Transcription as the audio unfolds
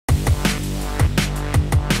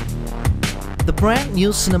The brand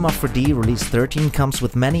new Cinema 4D Release 13 comes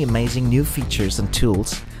with many amazing new features and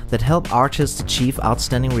tools that help artists achieve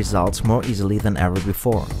outstanding results more easily than ever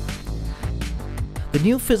before. The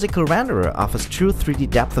new physical renderer offers true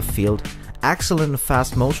 3D depth of field, excellent and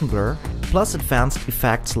fast motion blur, plus advanced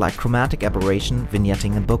effects like chromatic aberration,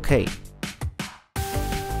 vignetting and bokeh.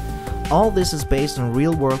 All this is based on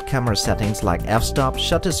real-world camera settings like f-stop,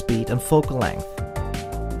 shutter speed and focal length.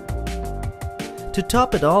 To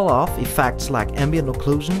top it all off, effects like ambient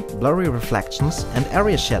occlusion, blurry reflections and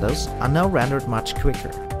area shadows are now rendered much quicker.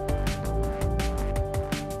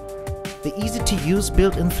 The easy-to-use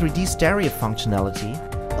built-in 3D stereo functionality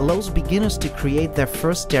allows beginners to create their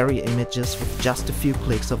first stereo images with just a few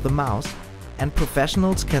clicks of the mouse, and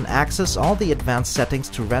professionals can access all the advanced settings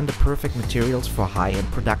to render perfect materials for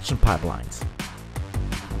high-end production pipelines.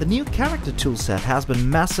 The new character toolset has been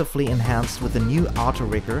massively enhanced with a new auto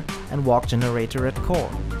rigger and walk generator at core.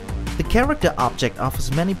 The character object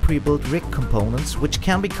offers many pre-built rig components which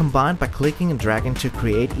can be combined by clicking and dragging to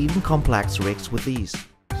create even complex rigs with ease.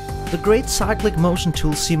 The great cyclic motion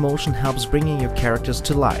tool C-Motion helps bringing your characters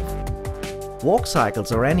to life. Walk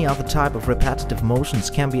cycles or any other type of repetitive motions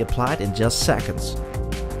can be applied in just seconds.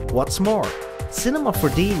 What's more, Cinema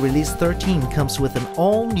 4D Release 13 comes with an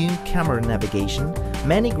all-new camera navigation,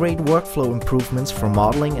 many great workflow improvements for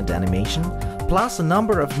modeling and animation, plus a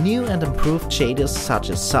number of new and improved shaders such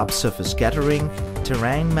as subsurface scattering,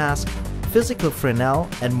 terrain mask, physical Fresnel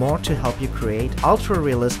and more to help you create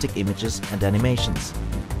ultra-realistic images and animations.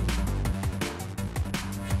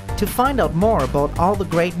 To find out more about all the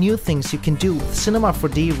great new things you can do with Cinema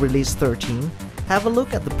 4D Release 13, have a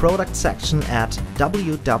look at the product section at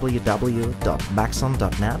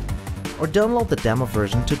www.maxon.net or download the demo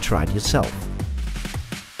version to try it yourself.